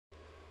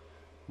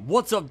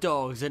What's up,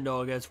 dogs and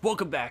doggets?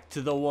 Welcome back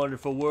to the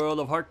wonderful world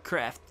of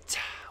Harkcraft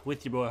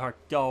with your boy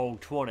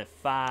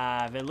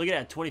HarkDog25. And look at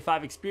that,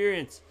 25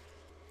 experience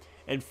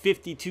and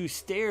 52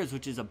 stairs,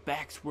 which is a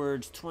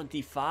backwards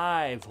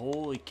 25.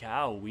 Holy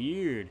cow,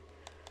 weird.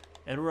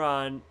 And we're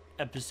on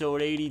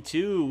episode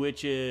 82,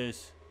 which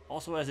is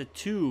also has a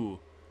 2.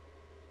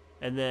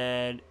 And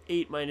then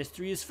 8 minus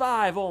 3 is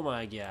 5. Oh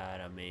my god,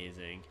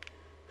 amazing.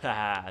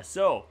 Haha.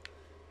 So,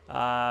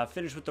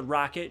 finished with the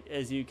rocket,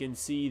 as you can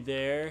see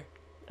there.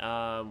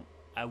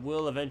 I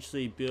will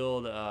eventually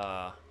build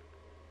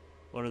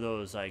one of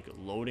those like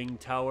loading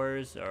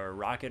towers or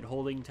rocket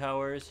holding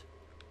towers,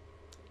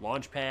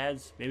 launch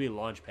pads. Maybe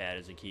launch pad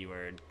is a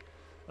keyword.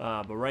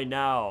 But right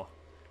now,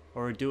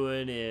 what we're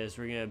doing is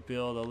we're gonna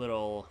build a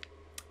little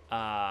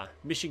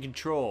mission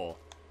control,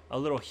 a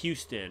little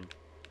Houston,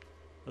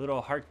 a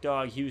little Hark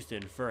Dog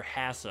Houston for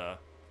H.A.S.A,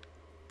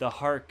 the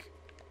Hark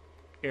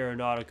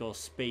Aeronautical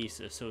Space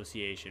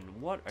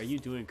Association. What are you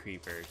doing,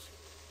 creepers?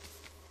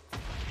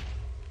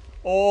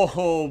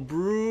 Oh,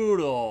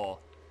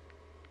 brutal.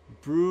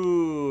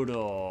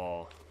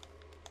 Brutal.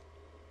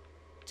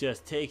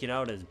 Just taking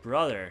out his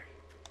brother.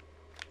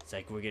 It's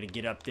like we're gonna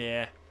get up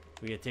there,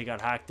 we're gonna take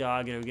out Hot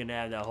Dog, and we're gonna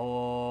have the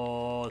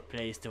whole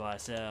place to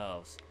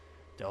ourselves.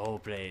 The whole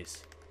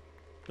place.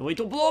 And wait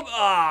till blow up.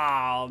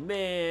 Oh,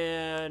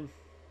 man.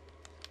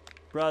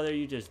 Brother,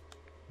 you just...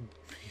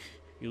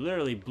 You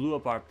literally blew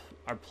up our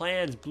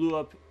plans blew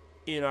up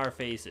in our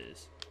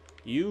faces.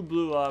 You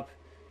blew up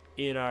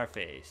in our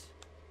face.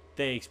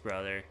 Thanks,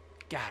 brother.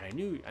 God, I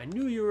knew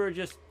you were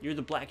you're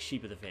the black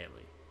sheep of the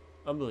family.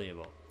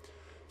 Unbelievable.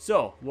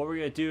 So, what we're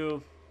going to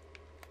do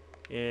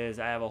is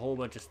I have a whole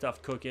bunch of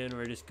stuff cooking.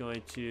 We're just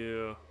going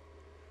to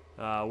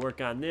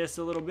work on this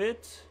a little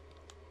bit.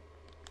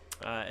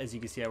 As you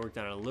can see, I worked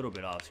on it a little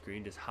bit off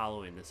screen, just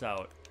hollowing this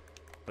out.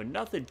 But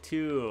nothing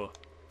too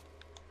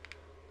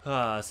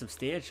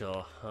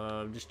substantial.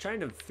 Just trying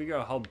to figure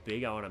out how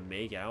big I want to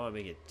make it. I don't want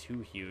to make it too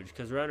huge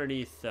because we're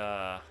underneath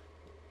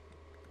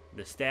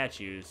the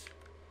statues,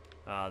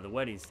 the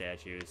wedding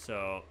statues,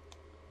 so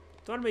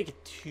don't want to make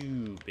it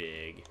too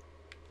big,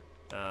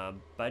 but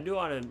I do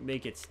want to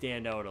make it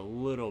stand out a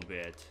little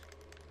bit,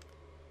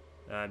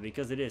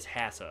 because it is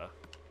H.A.S.A,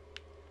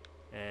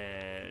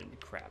 and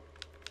crap.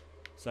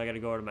 So I gotta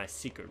go to my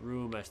secret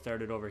room. I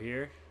started over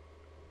here.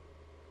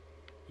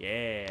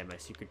 Yeah, my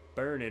secret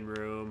burning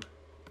room.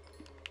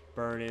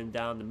 Burning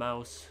down the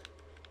mouse.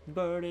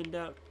 Burning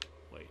down.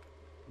 Wait,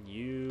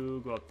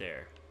 you go up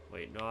there.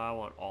 Wait, no, I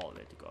want all of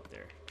it to go up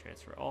there.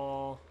 Transfer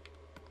all.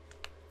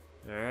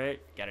 Alright,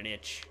 got an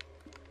itch.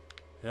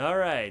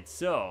 Alright,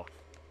 so.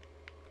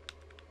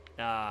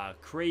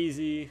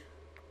 Crazy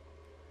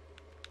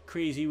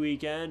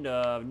weekend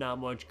of not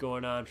much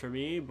going on for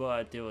me,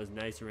 but it was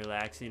nice and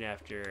relaxing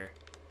after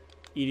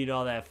eating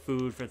all that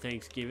food for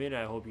Thanksgiving.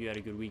 I hope you had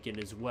a good weekend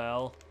as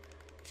well.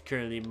 It's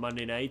currently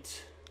Monday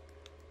night.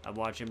 I'm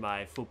watching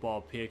my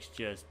football picks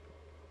just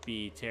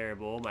be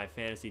terrible. My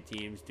fantasy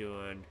team's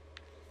doing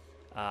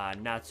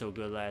not so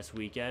good last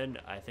weekend.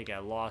 I think I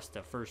lost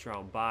a first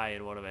round bye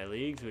in one of my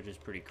leagues, which is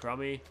pretty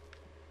crummy.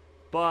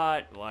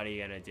 But what are you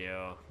gonna do?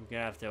 I'm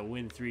gonna have to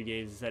win 3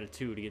 games instead of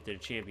 2 to get to the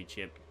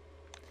championship.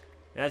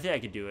 And I think I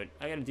can do it.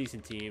 I got a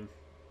decent team,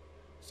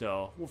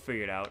 so we'll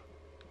figure it out.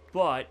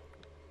 But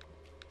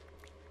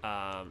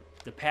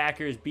the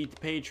Packers beat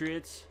the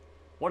Patriots.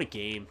 What a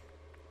game!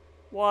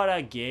 What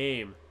a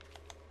game!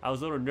 I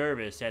was a little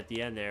nervous at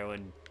the end there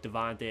when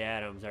Devontae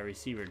Adams, our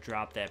receiver,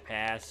 dropped that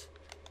pass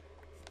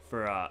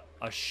for a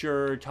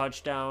sure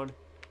touchdown.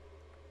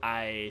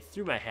 I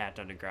threw my hat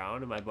on the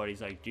ground, and my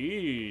buddy's like,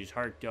 "Geez,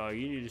 Hark Dog,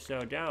 you need to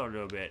settle down a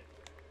little bit."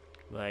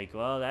 I'm like,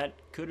 well, that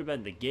could have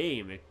been the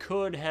game. It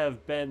could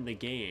have been the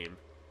game.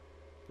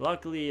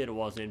 Luckily, it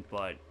wasn't,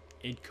 but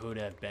it could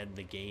have been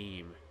the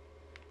game.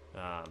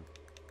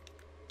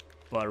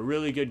 But a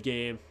really good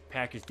game.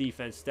 Packers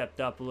defense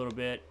stepped up a little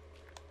bit.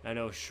 I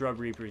know Shrub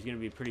Reaper is going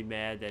to be pretty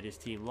mad that his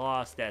team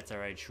lost. That's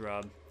alright,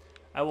 Shrub.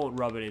 I won't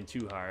rub it in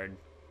too hard.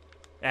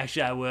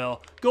 Actually, I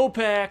will. Go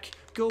Pack!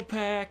 Go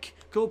Pack!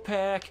 Go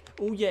Pack!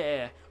 Oh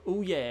yeah!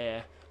 Oh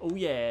yeah! Oh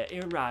yeah!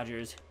 Aaron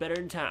Rodgers, better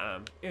than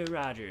Tom. Aaron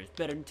Rodgers,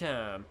 better than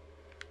Tom.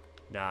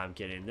 Nah, I'm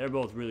kidding. They're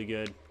both really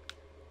good.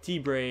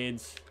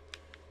 T-Braids.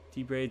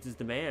 T-Braids is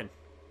the man.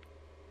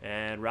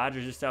 And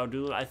Rodgers just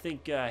outdoing. I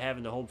think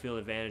having the home field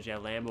advantage at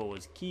Lambeau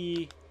was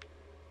key.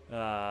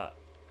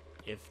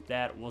 If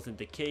that wasn't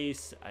the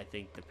case, I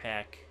think the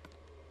Pack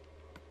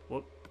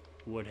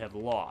would have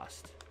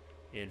lost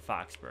in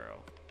Foxborough.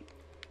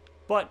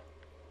 But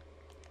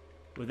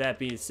with that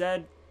being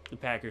said, the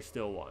Packers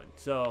still won.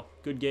 So,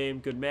 good game,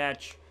 good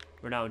match.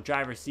 We're now in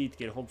driver's seat to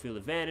get home field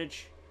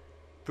advantage.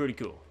 Pretty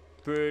cool.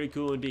 Pretty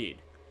cool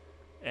indeed.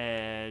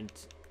 And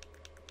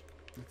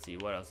let's see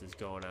what else is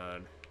going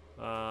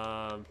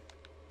on.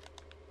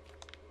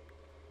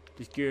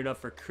 Just gearing up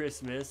for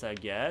Christmas, I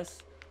guess.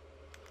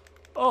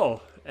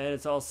 Oh, and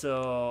it's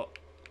also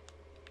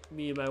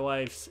me and my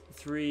wife's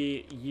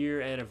 3-year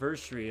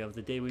anniversary of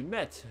the day we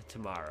met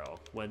tomorrow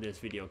when this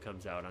video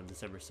comes out on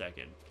December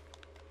 2nd.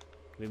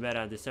 We met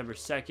on December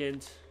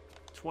 2nd,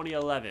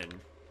 2011.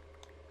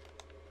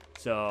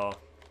 So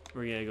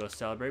we're gonna go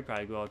celebrate,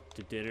 probably go out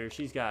to dinner.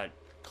 She's got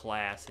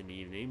class in the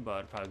evening,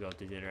 but probably go out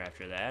to dinner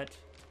after that.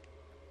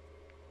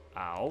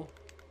 Ow.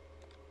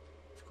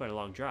 It's quite a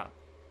long drop.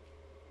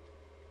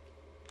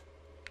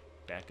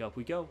 Back up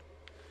we go.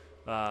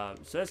 So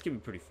that's gonna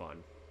be pretty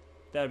fun.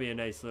 That'll be a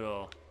nice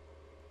little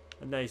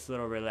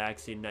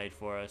relaxing night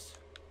for us.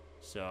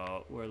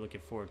 So we're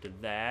looking forward to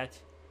that.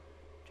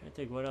 Trying to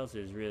think what else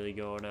is really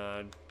going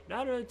on.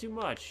 Not really too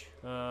much.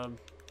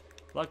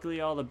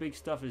 Luckily all the big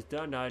stuff is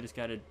done now. I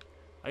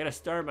gotta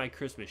start my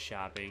Christmas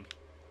shopping.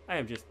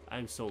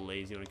 I'm so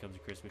lazy when it comes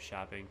to Christmas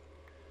shopping.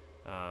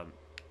 I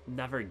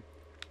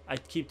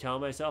keep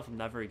telling myself I'm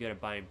not very good at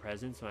buying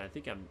presents when I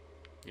think I'm,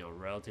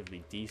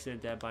 relatively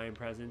decent at buying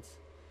presents.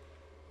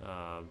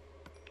 But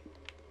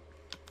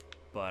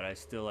I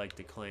still like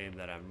to claim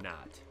that I'm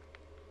not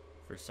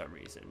for some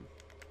reason.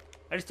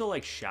 I just don't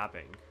like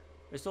shopping.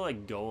 I just don't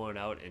like going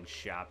out and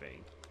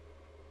shopping.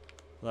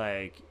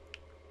 Like,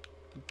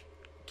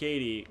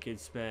 Katie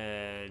could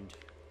spend,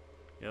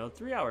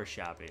 3 hours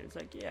shopping. It's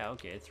like, yeah,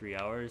 okay, 3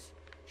 hours.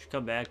 She'll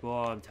come back,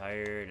 well, I'm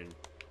tired, and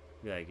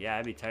be like, yeah,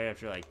 I'd be tired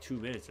after like 2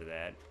 minutes of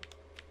that.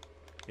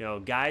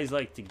 Guys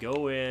like to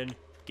go in,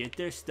 get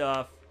their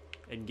stuff,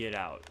 and get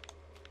out.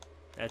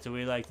 That's what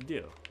we like to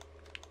do.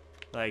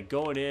 Like,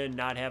 going in,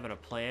 not having a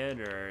plan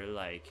or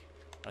like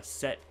a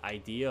set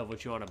idea of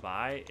what you want to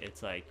buy,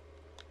 it's like,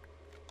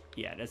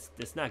 yeah,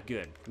 that's not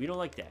good. We don't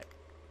like that.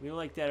 We don't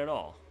like that at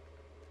all.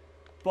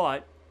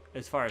 But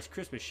as far as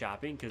Christmas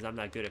shopping, because I'm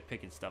not good at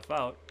picking stuff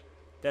out,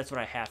 that's what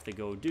I have to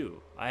go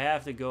do. I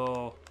have to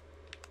go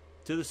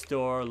to the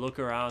store, look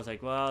around. It's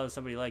like, well, does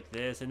somebody like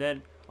this? And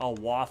then I'll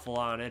waffle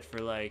on it for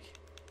like,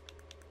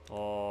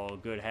 a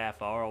good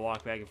half hour. I'll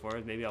walk back and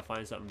forth. Maybe I'll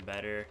find something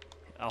better.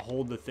 I'll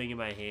hold the thing in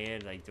my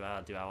hand. Like, do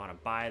I want to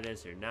buy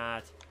this or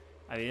not?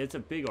 I mean, it's a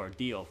big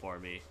ordeal for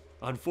me.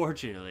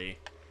 Unfortunately,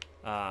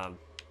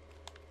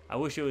 I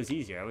wish it was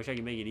easier. I wish I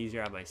could make it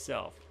easier on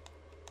myself.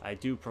 I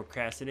do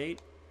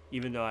procrastinate,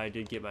 even though I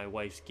did get my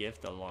wife's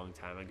gift a long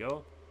time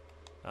ago.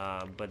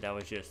 But that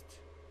was just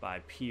by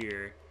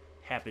pure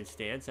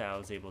happenstance. I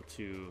was able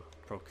to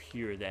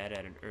procure that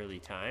at an early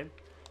time,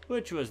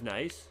 which was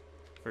nice,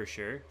 for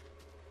sure.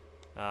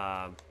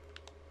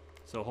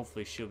 So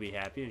hopefully she'll be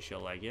happy and she'll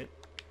like it.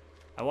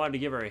 I wanted to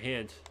give her a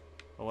hint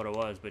on what it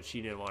was, but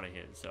she didn't want a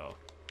hint, so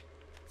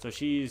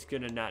she's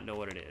gonna not know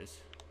what it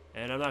is.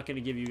 And I'm not gonna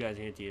give you guys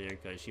a hint either,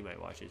 because she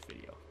might watch this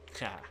video.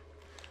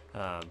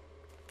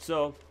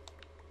 So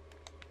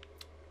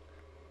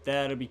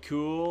that'll be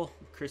cool.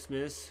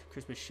 Christmas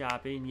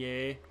shopping,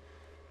 yay.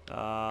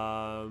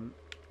 I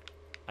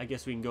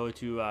guess we can go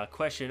to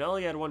question. I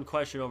only had one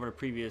question over the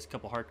previous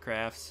couple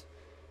Harkcrafts,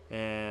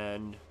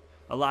 and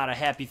a lot of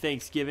happy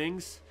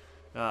Thanksgivings.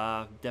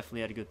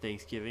 Definitely had a good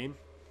Thanksgiving,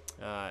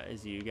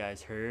 as you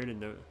guys heard in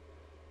the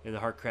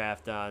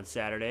Harkcraft on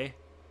Saturday.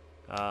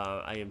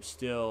 I am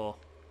still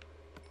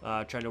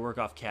trying to work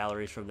off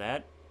calories from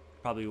that.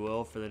 Probably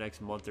will for the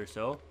next month or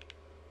so.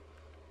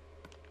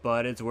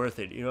 But it's worth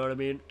it, you know what I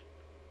mean?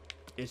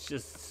 It's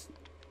just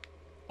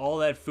all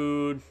that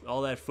food,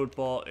 all that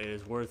football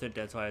is worth it.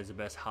 That's why it's the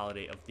best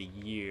holiday of the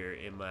year,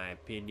 in my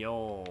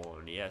opinion.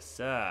 Yes,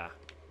 sir.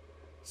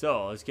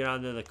 So let's get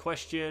on to the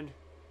question.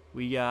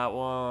 We got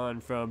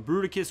one from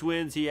Bruticus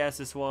Wins. He asked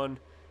this one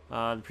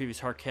on the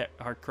previous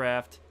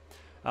Harkcraft.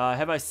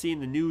 Have I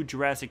seen the new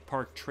Jurassic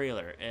Park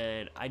trailer?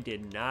 And I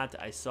did not.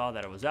 I saw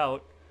that it was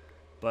out,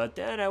 but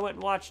then I went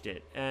and watched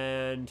it,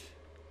 and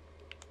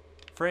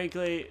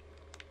frankly,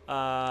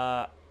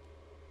 yeah,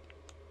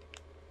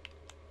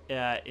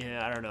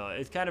 I don't know.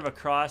 It's kind of a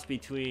cross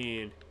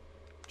between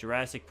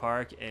Jurassic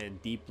Park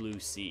and Deep Blue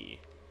Sea.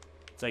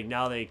 It's like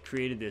now they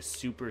created this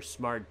super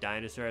smart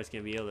dinosaur that's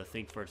gonna be able to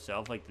think for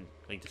itself, like the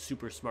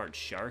super smart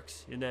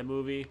sharks in that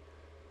movie.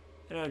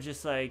 And I'm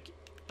just like,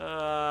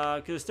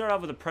 because it started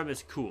off with a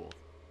premise cool.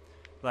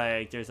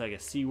 Like, there's like a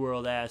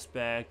SeaWorld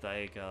aspect,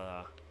 like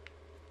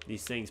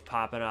these things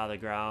popping out of the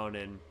ground,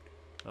 and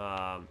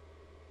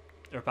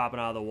they're popping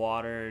out of the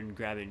water and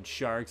grabbing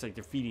sharks, like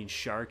they're feeding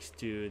sharks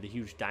to the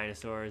huge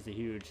dinosaurs, the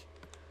huge,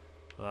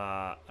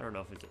 I don't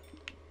know if it's,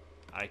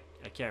 I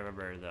can't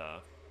remember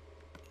the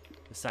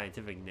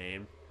scientific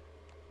name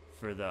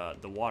for the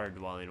water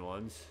dwelling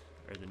ones,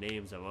 or the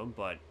names of them,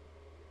 but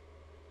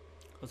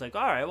I was like,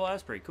 alright, well,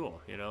 that's pretty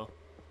cool, you know?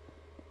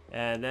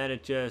 And then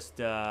it just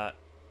kind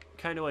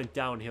of went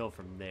downhill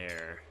from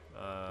there.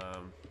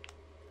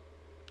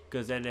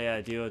 Because then they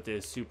had to deal with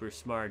this super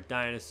smart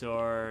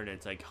dinosaur, and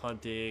it's like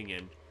hunting,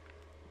 and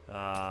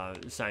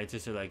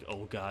scientists are like,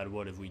 oh god,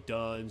 what have we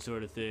done,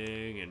 sort of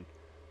thing. And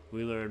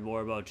we learned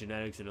more about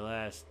genetics in the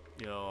last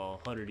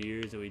 100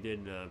 years than we did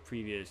in the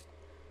previous,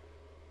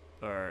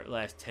 or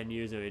last 10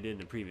 years than we did in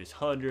the previous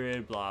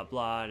 100, blah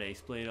blah. And they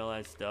explain all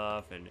that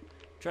stuff and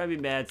try to be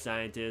mad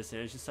scientists,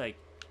 and it's just like,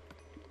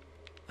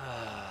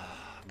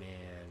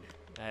 man,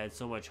 I had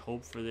so much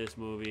hope for this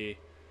movie.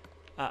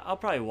 I'll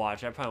probably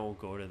watch it. I probably won't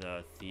go to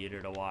the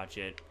theater to watch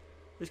it.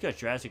 This got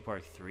Jurassic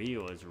Park 3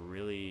 was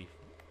really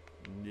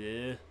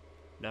meh.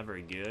 not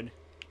very good.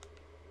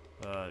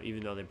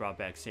 Even though they brought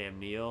back Sam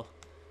Neill.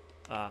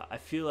 I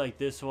feel like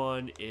this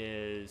one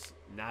is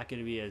not going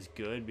to be as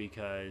good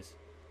because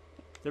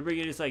they're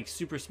bringing this like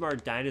super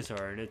smart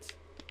dinosaur, and it's,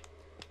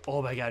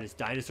 oh my god, this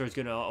dinosaur is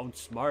going to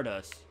outsmart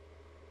us.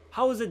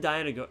 How is a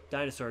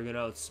dinosaur going to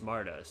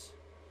outsmart us?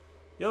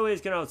 The only way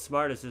it's going to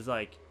outsmart us is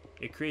like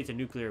it creates a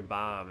nuclear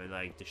bomb and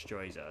like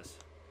destroys us.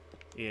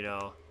 You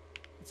know,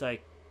 it's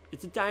like,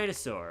 it's a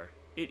dinosaur.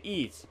 It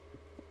eats.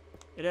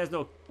 It has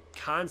no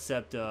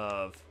concept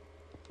of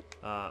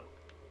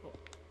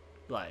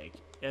like,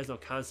 it has no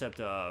concept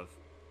of,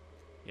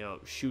 you know,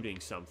 shooting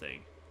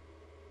something.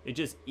 It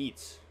just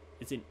eats.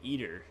 It's an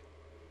eater.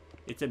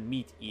 It's a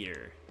meat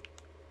eater.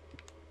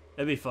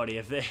 That'd be funny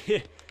if they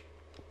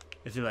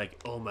if they're like,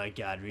 oh my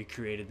god, we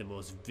created the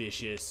most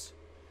vicious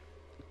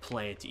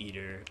plant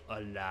eater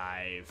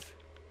alive.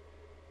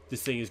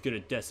 This thing is gonna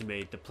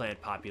decimate the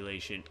plant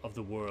population of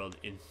the world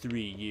in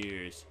 3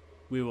 years.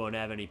 We won't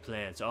have any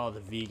plants. All the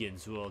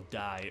vegans will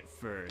die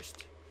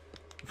first.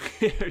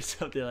 Or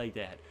something like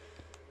that.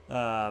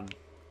 I'd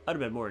have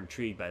been more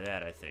intrigued by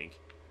that, I think.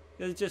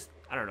 It's just,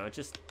 I don't know, it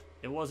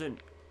was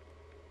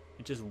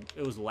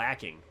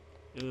lacking.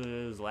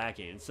 It was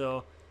lacking. And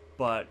so,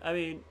 but, I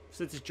mean,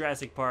 since it's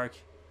Jurassic Park,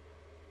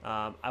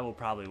 I will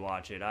probably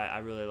watch it. I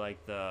really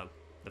like the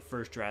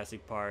first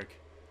Jurassic Park.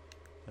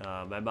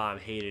 My mom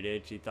hated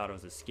it. She thought it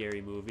was a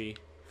scary movie.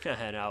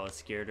 And I was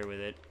scared her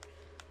with it.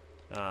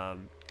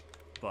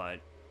 But,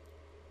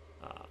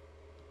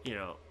 you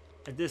know,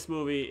 at this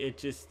movie, it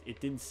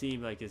didn't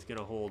seem like it's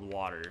gonna hold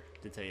water,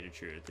 to tell you the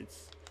truth.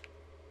 It's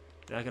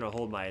not gonna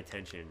hold my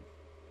attention.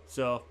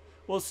 So,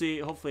 we'll see.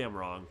 Hopefully I'm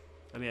wrong.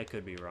 I mean, I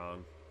could be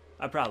wrong.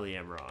 I probably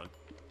am wrong.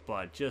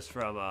 But just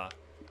from a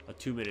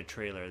 2-minute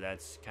trailer,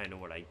 that's kind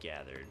of what I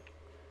gathered.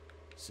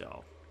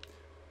 So,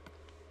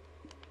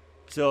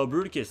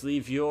 Bruticus,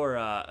 leave your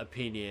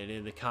opinion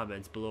in the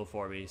comments below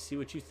for me. See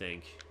what you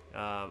think.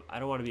 I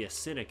don't want to be a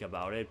cynic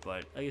about it,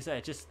 but like I said,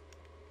 it just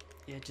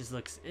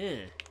looks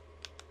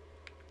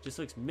just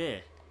looks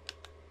meh.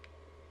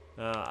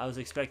 I was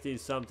expecting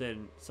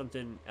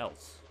something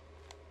else,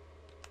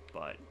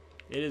 but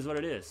it is what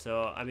it is.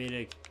 So I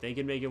mean, they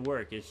can make it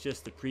work. It's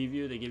just the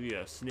preview. They give you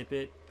a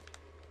snippet,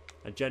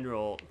 a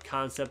general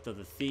concept of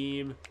the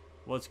theme,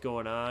 what's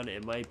going on.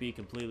 It might be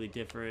completely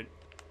different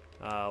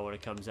when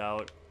it comes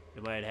out.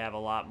 It might have a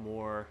lot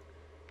more,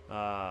 you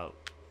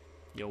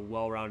know,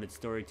 well-rounded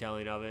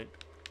storytelling of it.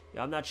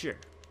 I'm not sure.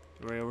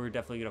 We're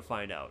definitely gonna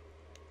find out.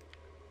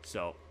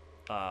 So,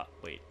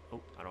 wait. Oh,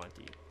 I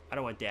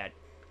don't want that.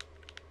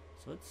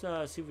 So let's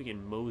see if we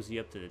can mosey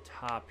up to the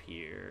top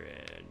here,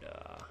 and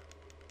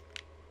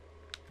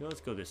let's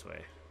go this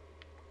way.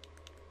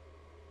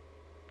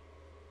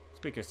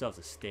 Let's make ourselves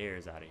a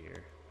stairs out of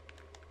here.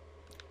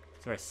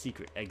 It's our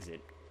secret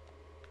exit.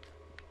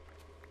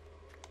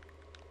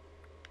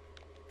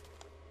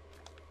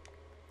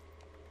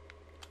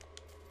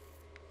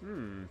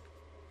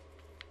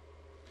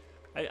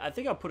 I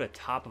think I'll put a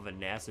top of a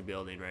NASA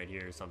building right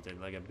here or something,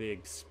 like a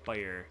big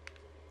spire.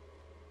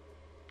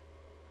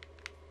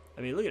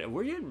 I mean, look at it.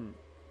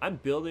 I'm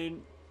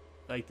building,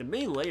 like, the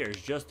main layer is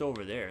just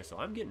over there, so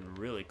I'm getting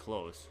really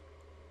close.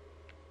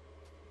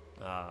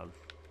 And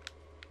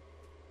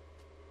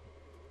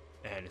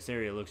this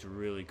area looks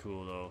really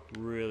cool, though.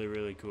 Really,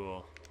 really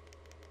cool.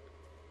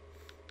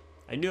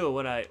 I knew it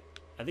when I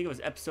think it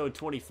was episode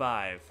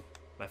 25,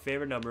 my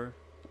favorite number,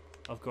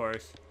 of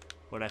course,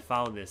 when I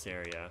found this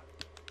area.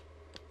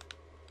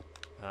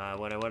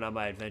 When I went on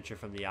my adventure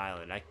from the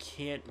island. I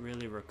can't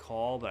really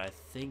recall, but I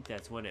think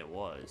that's when it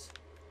was.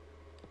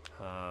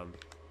 And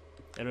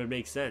it would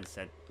make sense.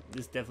 That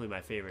this is definitely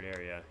my favorite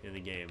area in the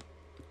game.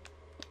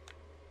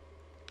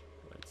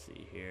 Let's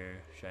see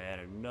here. Should I add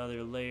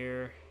another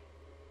layer?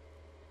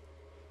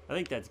 I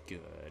think that's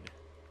good.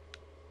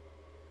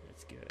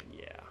 That's good,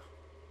 yeah.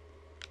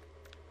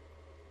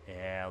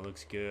 Yeah,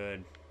 looks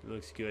good.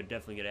 Looks good.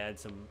 Definitely gonna add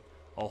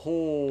a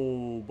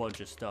whole bunch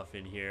of stuff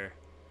in here.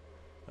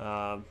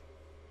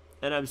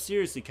 And I'm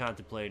seriously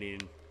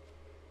contemplating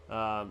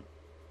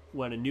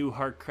when a new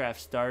Harkcraft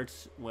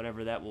starts,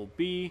 whenever that will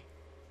be.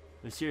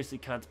 I'm seriously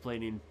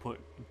contemplating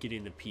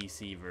getting the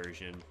PC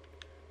version,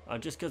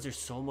 just because there's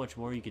so much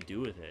more you could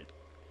do with it.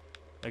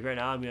 Like right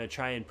now, I'm gonna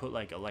try and put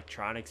like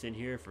electronics in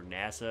here for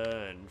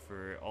NASA and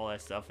for all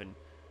that stuff, and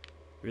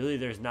really,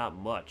 there's not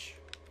much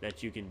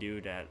that you can do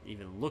that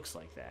even looks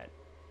like that.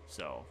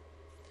 So,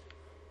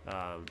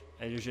 and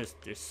there's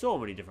so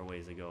many different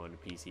ways to go in the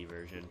PC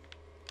version.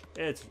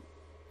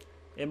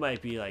 It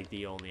might be like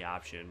the only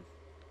option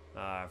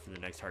for the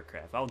next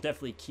Harkcraft. I'll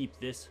definitely keep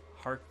this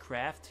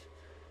Harkcraft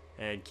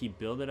and keep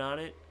building on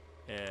it,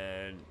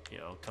 and you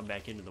know, come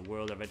back into the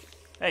world of it.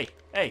 Hey,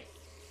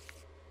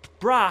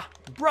 brah,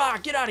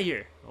 get out of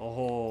here!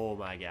 Oh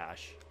my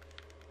gosh,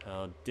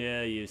 how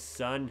dare you,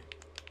 son?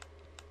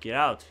 Get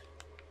out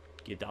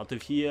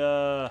of here!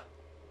 I'll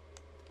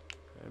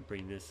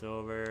bring this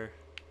over.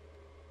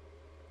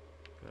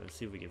 Let's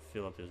see if we can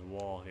fill up this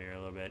wall here a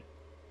little bit.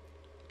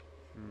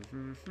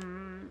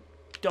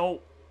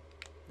 Don't.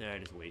 There, I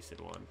just wasted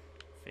one.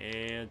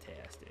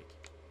 Fantastic.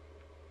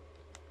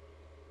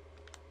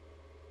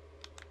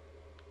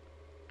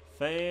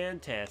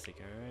 Fantastic.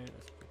 Alright,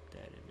 let's put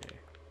that in there.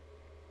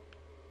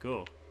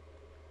 Cool.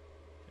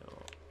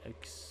 So,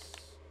 X,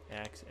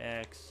 X,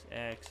 X,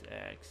 X,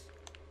 X.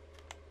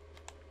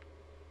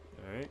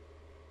 Alright.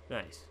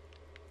 Nice.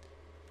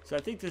 So I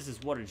think this is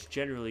what it's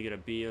generally going to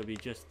be. It'll be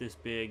just this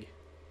big.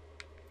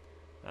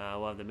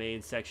 We'll have the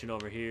main section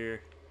over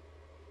here.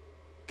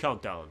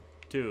 Countdown.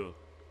 2,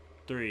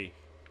 3,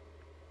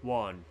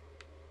 1,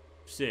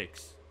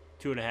 6,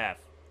 2.5.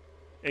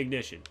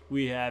 Ignition.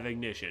 We have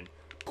ignition.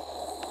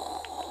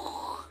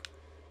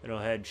 And I'll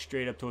head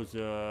straight up towards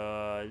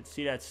the...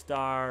 see that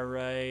star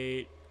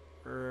right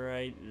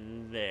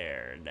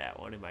there? That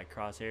one in my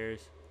crosshairs?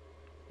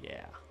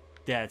 Yeah.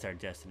 That's our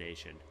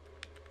destination.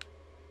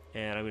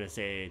 And I'm going to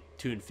say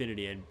to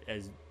infinity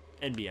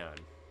and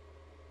beyond.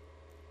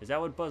 Is that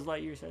what Buzz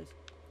Lightyear says?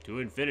 To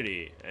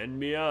infinity and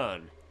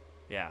beyond.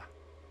 Yeah.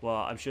 Well,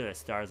 I'm sure that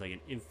star is like an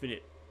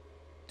infinite...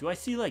 Do I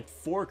see like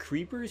 4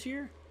 creepers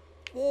here?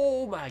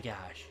 Oh my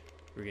gosh.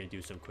 We're going to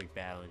do some quick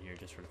battling here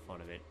just for the fun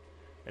of it.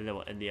 And then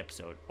we'll end the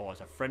episode. Oh, it's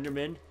a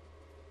Frienderman.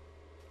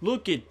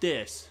 Look at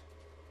this.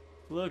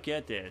 Look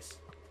at this.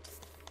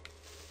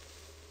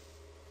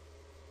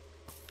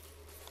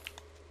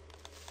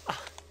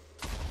 Ah.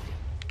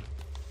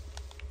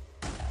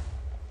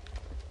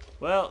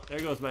 Well, there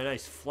goes my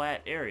nice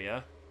flat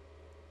area.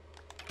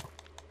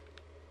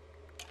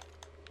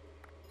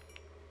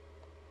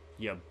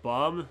 You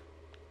bum.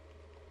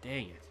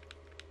 Dang it.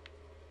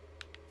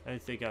 I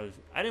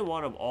didn't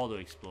want them all to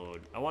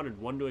explode. I wanted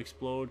one to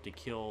explode to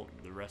kill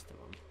the rest of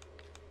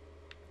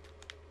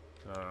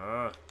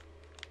them.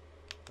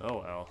 Oh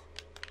well.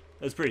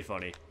 That's pretty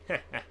funny.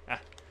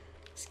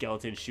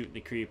 Skeleton shooting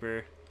the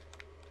creeper.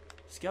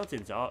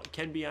 Skeletons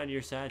can be on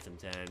your side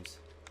sometimes.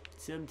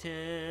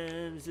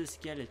 Sometimes the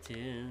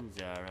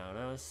skeletons are on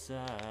our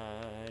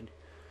side.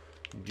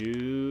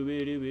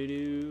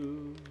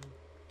 Doo-ba-doo-ba-doo.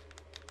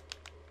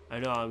 I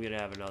know I'm going to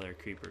have another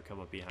creeper come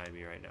up behind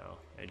me right now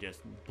and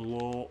just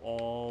blow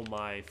all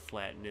my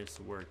flatness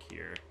work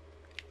here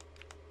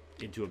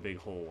into a big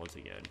hole once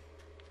again.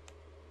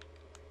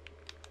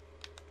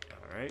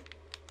 Alright.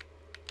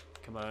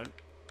 Come on.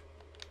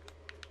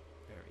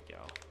 There we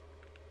go.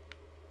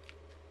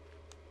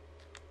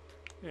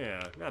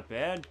 Yeah, not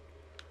bad.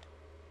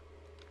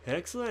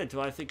 Excellent.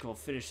 Well, I think we'll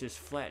finish this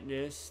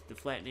the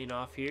flattening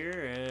off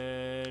here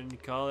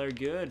and call her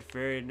good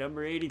for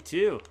number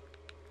 82.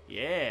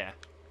 Yeah.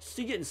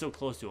 Still getting so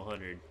close to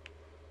 100.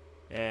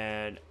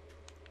 And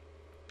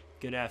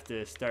gonna have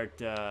to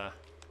start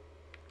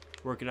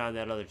working on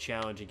that other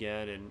challenge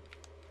again and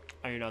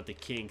iron out the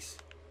kinks,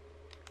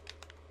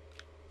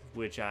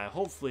 which I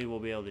hopefully will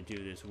be able to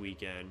do this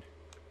weekend.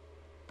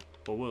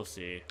 But we'll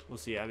see. We'll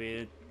see. I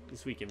mean,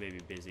 this weekend may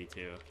be busy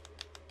too.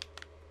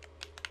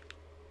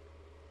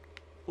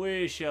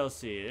 We shall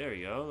see. There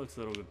we go. Looks a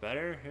little bit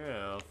better.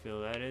 Yeah, I'll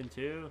fill that in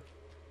too.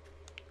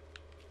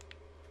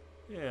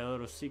 Yeah, a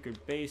little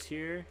secret base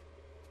here.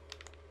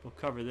 We'll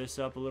cover this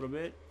up a little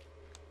bit.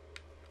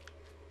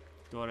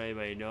 Don't want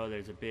anybody to know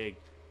there's a big...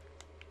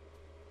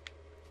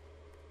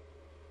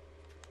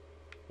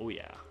 Oh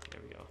yeah,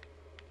 there we go.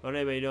 Don't want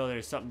anybody to know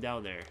there's something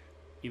down there,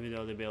 even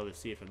though they'll be able to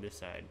see it from this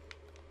side.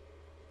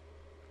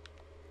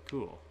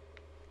 Cool.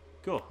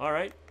 Cool,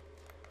 alright.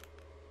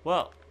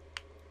 Well,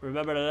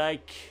 remember to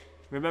like,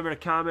 remember to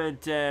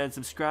comment and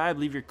subscribe.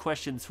 Leave your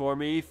questions for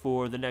me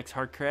for the next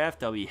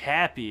Harkcraft. I'll be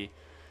happy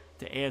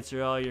to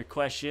answer all your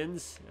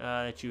questions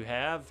that you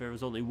have. There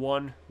was only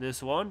one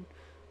this one,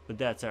 but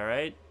that's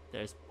alright.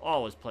 There's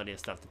always plenty of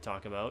stuff to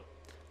talk about.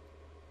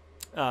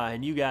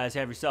 And you guys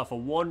have yourself a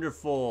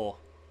wonderful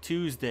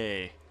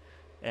Tuesday,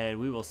 and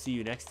we will see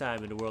you next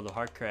time in the world of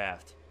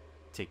Harkcraft.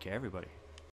 Take care, everybody.